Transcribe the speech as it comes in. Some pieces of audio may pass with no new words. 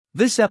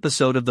This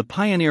episode of the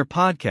Pioneer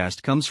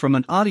Podcast comes from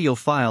an audio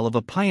file of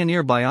a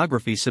pioneer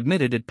biography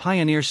submitted at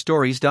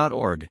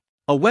pioneerstories.org,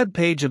 a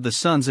webpage of the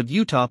Sons of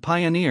Utah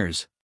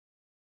Pioneers.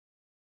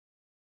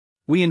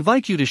 We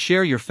invite you to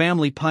share your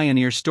family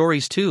pioneer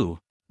stories too,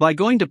 by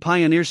going to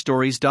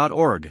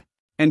pioneerstories.org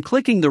and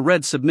clicking the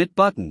red Submit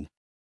button.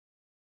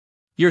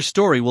 Your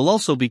story will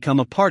also become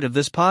a part of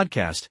this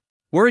podcast,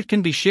 where it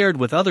can be shared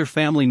with other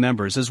family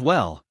members as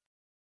well.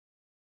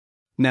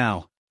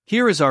 Now,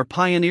 here is our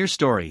pioneer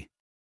story.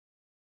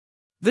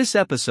 This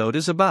episode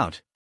is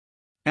about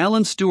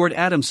Alan Stewart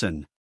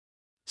ADAMSON.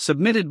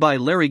 Submitted by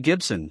Larry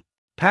Gibson,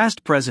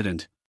 past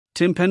president,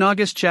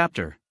 Timpanogos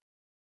chapter.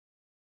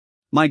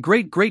 My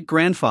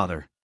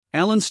great-great-grandfather,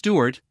 Alan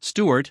Stewart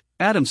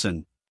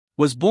ADAMSON,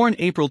 was born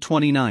April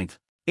 29,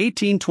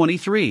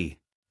 1823,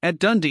 at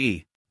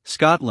Dundee,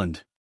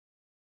 Scotland.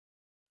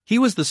 He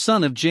was the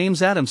son of James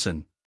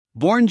ADAMSON,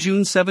 born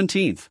June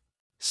 17,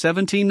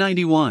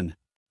 1791,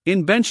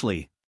 in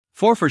Benchley,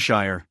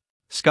 Forfarshire,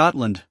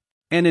 Scotland,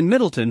 and in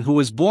Middleton, who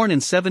was born in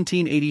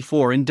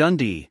 1784 in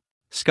Dundee,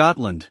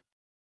 Scotland.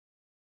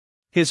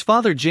 His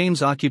father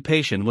James'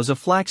 occupation was a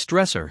flax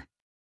dresser.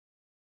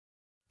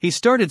 He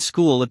started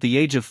school at the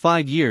age of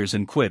 5 years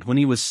and quit when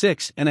he was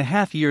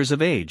 6.5 years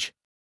of age.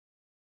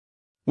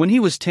 When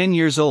he was 10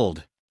 years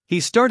old, he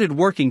started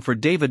working for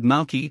David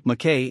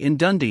Mackay in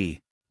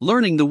Dundee,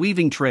 learning the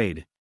weaving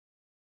trade.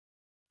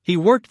 He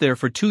worked there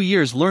for 2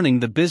 years learning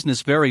the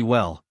business very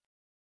well.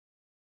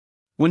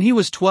 When he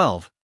was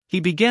 12, he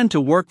began to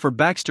work for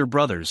Baxter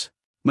Brothers,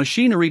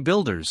 machinery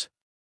builders.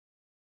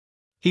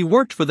 He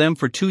worked for them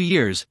for 2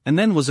 years and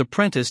then was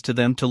apprenticed to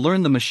them to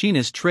learn the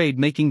machinist trade,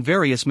 making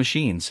various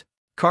machines,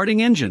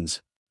 carting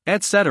engines,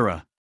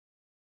 etc.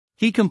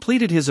 He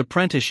completed his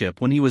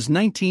apprenticeship when he was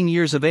 19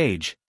 years of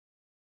age.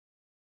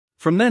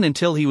 From then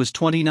until he was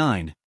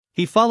 29,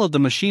 he followed the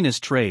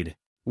machinist trade,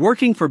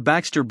 working for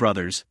Baxter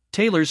Brothers,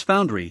 Taylor's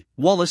Foundry,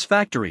 Wallace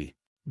Factory,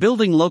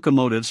 building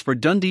locomotives for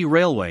Dundee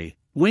Railway,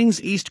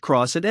 Wings East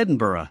Cross at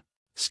Edinburgh,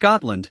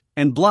 Scotland,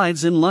 and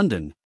Blythes in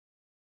London.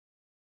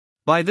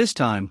 By this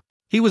time,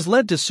 he was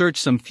led to search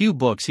some few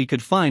books he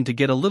could find to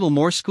get a little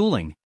more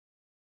schooling.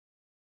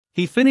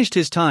 He finished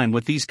his time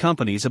with these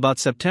companies about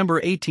September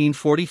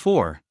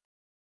 1844.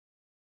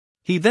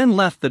 He then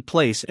left that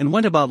place and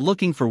went about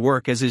looking for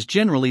work, as is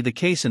generally the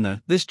case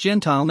in this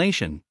Gentile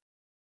nation.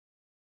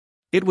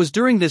 It was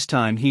during this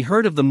time he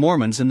heard of the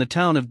Mormons in the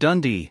town of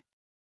Dundee.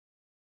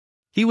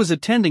 He was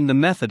attending the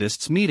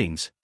Methodists'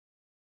 meetings,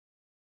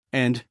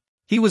 and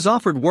he was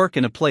offered work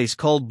in a place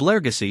called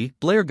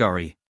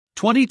Blairgowrie,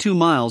 22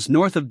 miles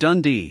north of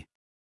Dundee.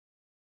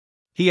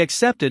 He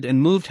accepted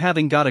and moved,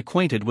 having got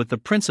acquainted with the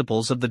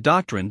principles of the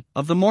doctrine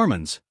of the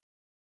Mormons.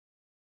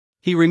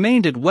 He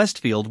remained at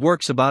Westfield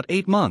Works about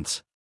 8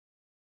 months.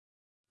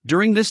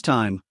 During this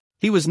time,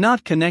 he was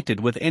not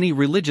connected with any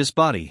religious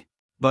body,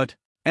 but,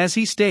 as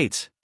he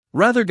states,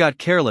 rather got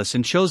careless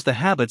and chose the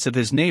habits of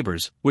his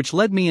neighbors, which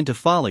led me into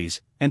follies,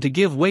 and to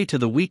give way to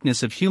the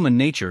weakness of human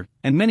nature,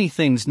 and many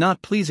things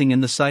not pleasing in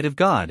the sight of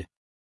God.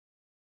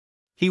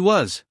 He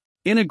was,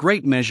 in a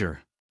great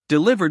measure,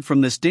 delivered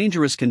from this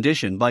dangerous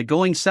condition by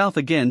going south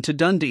again to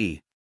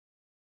Dundee.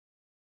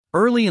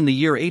 Early in the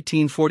year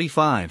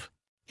 1845,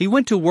 he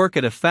went to work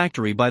at a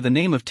factory by the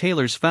name of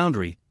Taylor's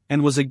Foundry,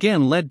 and was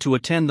again led to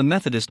attend the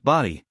Methodist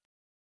body.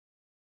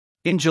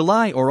 In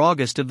July or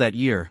August of that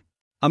year,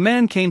 a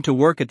man came to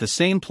work at the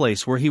same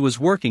place where he was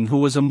working who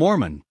was a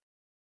Mormon.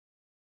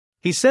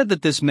 He said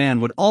that this man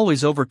would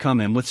always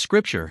overcome him with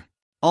Scripture,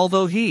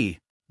 although he,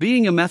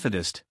 being a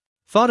Methodist,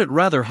 thought it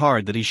rather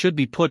hard that he should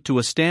be put to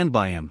a stand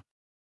by him.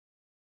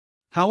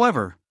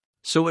 However,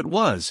 so it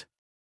was.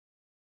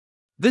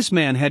 This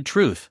man had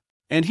truth,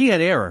 and he had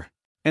error,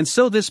 and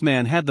so this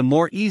man had the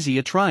more easy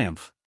a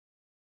triumph.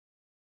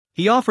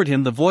 He offered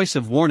him the voice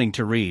of warning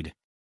to read.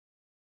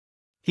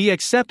 He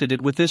accepted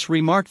it with this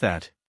remark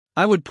that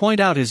I would point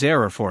out his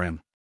error for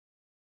him.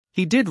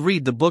 He did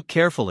read the book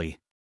carefully.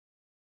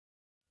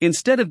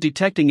 Instead of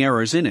detecting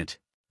errors in it,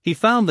 he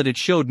found that it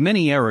showed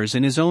many errors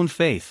in his own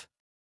faith.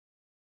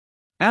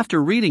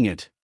 After reading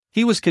it,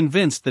 he was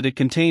convinced that it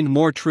contained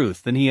more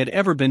truth than he had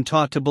ever been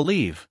taught to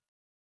believe.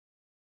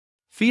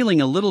 Feeling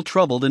a little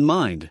troubled in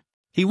mind,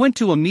 he went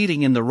to a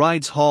meeting in the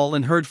Rides Hall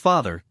and heard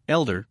Father,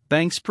 Elder,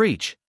 Banks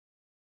preach.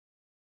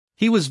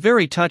 He was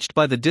very touched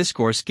by the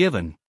discourse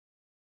given.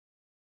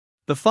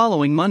 The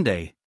following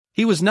Monday,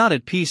 he was not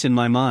at peace in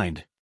my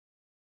mind.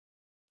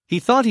 He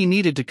thought he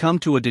needed to come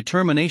to a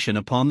determination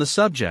upon the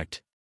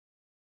subject.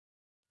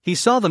 He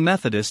saw the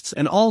Methodists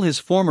and all his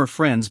former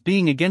friends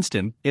being against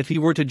him if he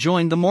were to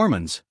join the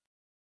Mormons.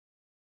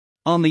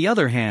 On the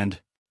other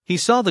hand, he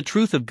saw the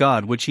truth of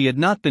God which he had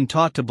not been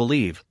taught to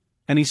believe,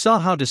 and he saw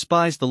how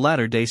despised the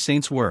Latter-day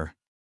Saints were.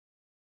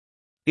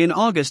 In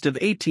August of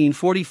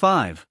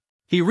 1845,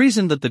 he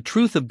reasoned that the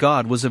truth of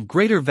God was of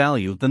greater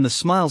value than the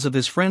smiles of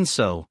his friends,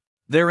 so,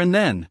 there and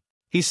then,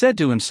 he said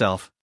to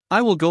himself,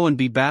 I will go and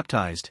be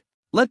baptized,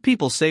 let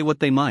people say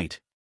what they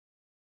might.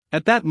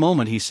 At that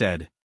moment he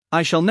said,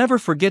 I shall never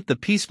forget the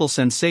peaceful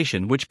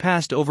sensation which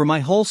passed over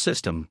my whole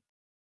system.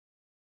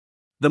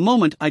 The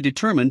moment I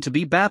determined to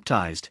be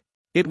baptized,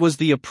 it was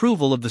the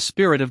approval of the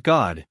Spirit of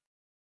God.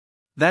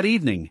 That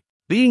evening,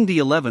 being the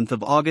 11th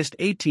of August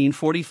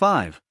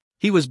 1845,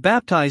 he was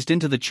baptized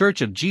into the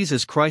Church of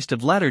Jesus Christ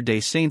of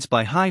Latter-day Saints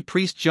by High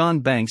Priest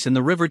John Banks in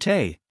the River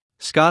Tay,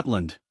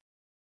 Scotland.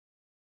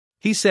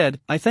 He said,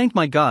 "I thank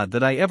my God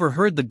that I ever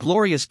heard the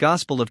glorious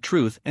gospel of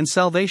truth and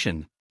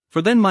salvation,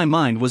 for then my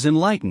mind was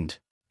enlightened,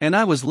 and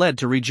I was led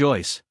to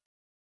rejoice.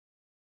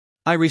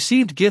 I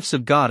received gifts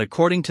of God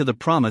according to the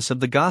promise of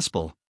the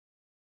gospel."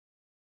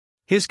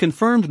 His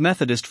confirmed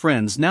Methodist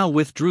friends now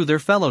withdrew their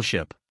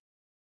fellowship.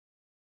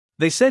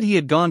 They said he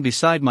had gone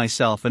beside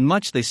myself, and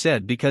much they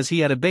said because he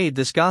had obeyed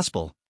this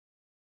gospel.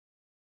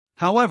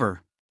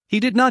 However, he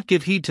did not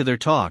give heed to their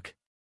talk.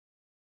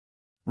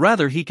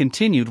 Rather, he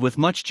continued with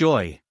much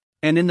joy,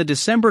 and in the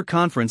December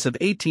conference of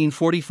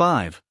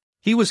 1845,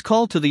 he was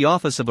called to the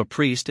office of a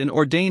priest and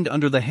ordained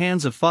under the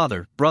hands of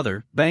Father,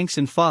 Brother, Banks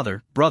and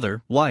Father,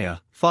 Brother,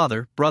 Wya,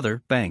 Father,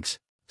 Brother, Banks,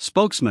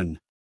 spokesman.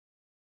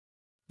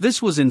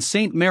 This was in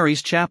St.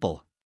 Mary's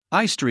Chapel,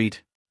 I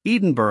Street,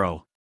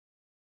 Edinburgh.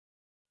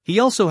 He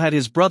also had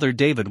his brother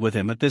David with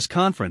him at this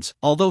conference,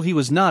 although he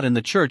was not in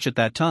the church at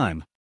that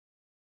time.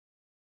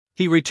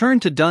 He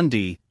returned to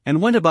Dundee,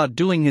 and went about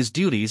doing his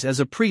duties as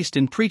a priest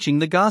in preaching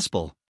the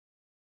gospel.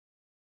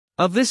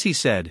 Of this he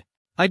said,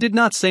 "I did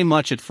not say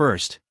much at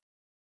first.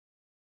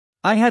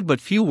 I had but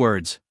few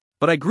words,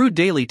 but I grew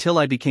daily till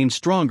I became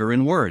stronger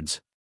in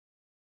words."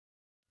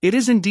 It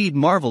is indeed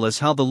marvelous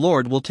how the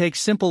Lord will take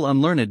simple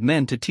unlearned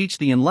men to teach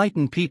the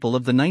enlightened people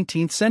of the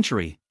 19th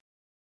century.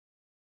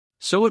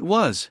 So it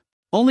was,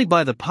 only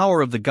by the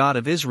power of the God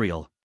of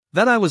Israel,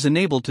 that I was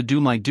enabled to do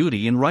my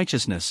duty in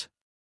righteousness.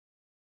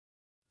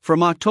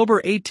 From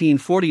October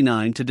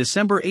 1849 to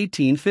December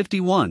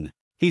 1851,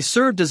 he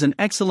served as an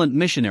excellent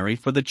missionary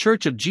for the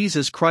Church of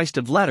Jesus Christ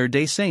of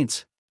Latter-day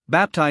Saints,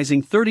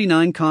 baptizing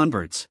 39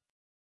 converts.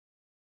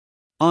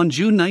 On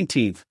June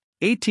 19,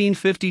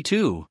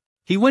 1852,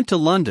 he went to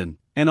London,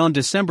 and on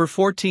December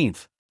 14,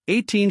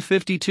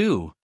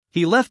 1852,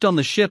 he left on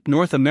the ship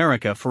North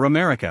America for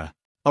America,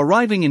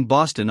 arriving in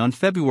Boston on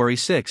February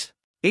 6,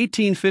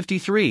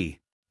 1853,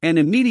 and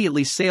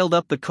immediately sailed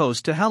up the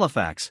coast to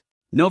Halifax,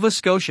 Nova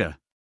Scotia.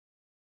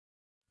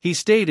 He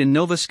stayed in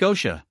Nova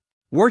Scotia,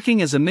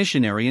 working as a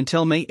missionary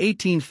until May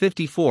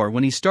 1854,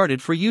 when he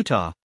started for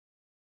Utah.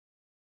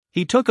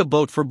 He took a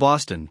boat for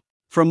Boston,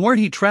 from where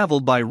he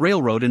traveled by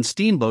railroad and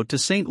steamboat to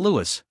St.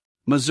 Louis,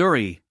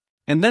 Missouri,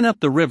 and then up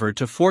the river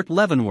to Fort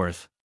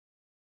Leavenworth.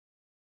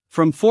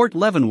 From Fort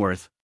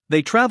Leavenworth,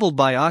 they traveled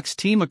by ox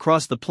team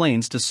across the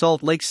plains to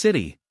Salt Lake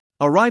City,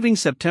 arriving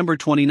September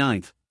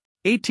 29,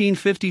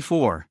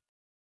 1854.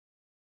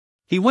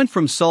 He went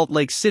from Salt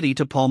Lake City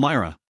to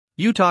Palmyra,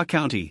 Utah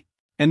County,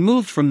 and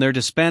moved from there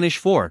to Spanish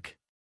Fork.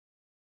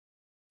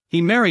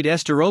 He married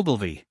Esther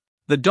Ogilvie,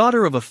 the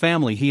daughter of a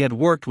family he had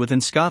worked with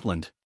in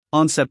Scotland,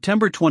 on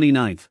September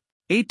 29,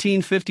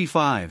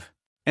 1855,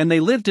 and they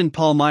lived in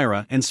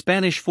Palmyra and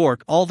Spanish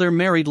Fork all their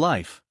married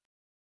life.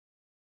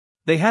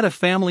 They had a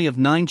family of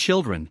 9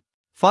 children,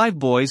 5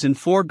 boys and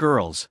 4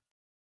 girls.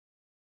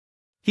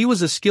 He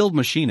was a skilled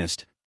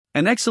machinist,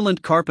 an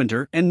excellent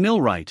carpenter and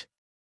millwright.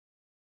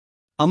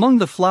 Among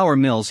the flour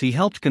mills he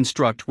helped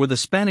construct were the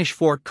Spanish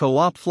Fork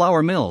Co-op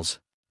flour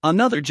mills,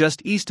 another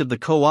just east of the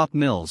Co-op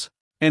mills,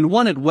 and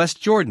one at West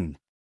Jordan.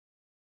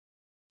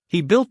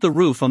 He built the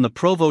roof on the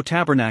Provo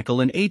Tabernacle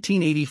in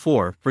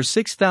 1884 for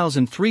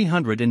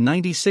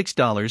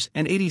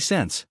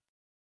 $6,396.80.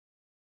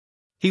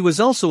 He was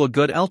also a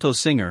good alto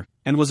singer,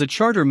 and was a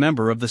charter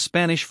member of the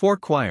Spanish Fork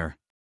Choir.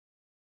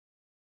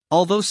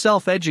 Although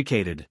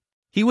self-educated,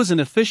 he was an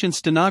efficient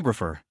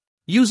stenographer,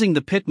 using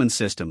the Pitman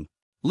system,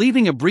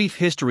 leaving a brief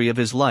history of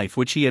his life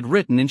which he had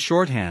written in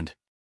shorthand.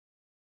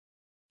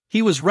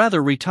 He was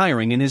rather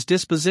retiring in his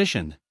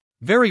disposition,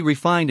 very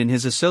refined in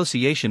his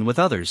association with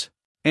others,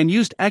 and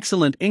used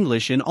excellent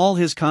English in all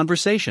his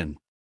conversation.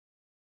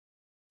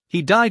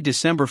 He died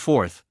December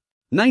 4,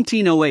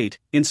 1908,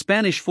 in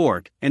Spanish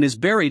Fork, and is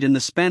buried in the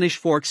Spanish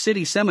Fork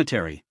City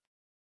Cemetery.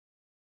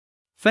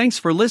 Thanks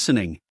for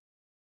listening.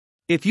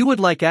 If you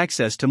would like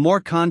access to more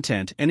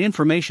content and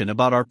information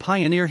about our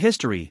pioneer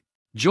history,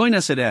 join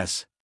us at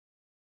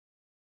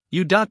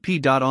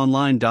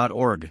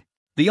u.p.online.org,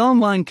 the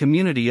online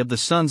community of the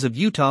Sons of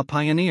Utah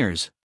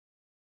Pioneers.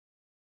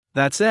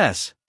 That's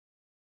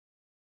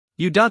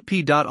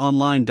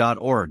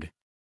u.p.online.org.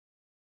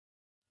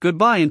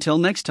 Goodbye until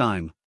next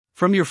time,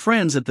 from your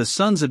friends at the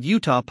Sons of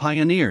Utah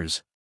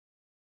Pioneers.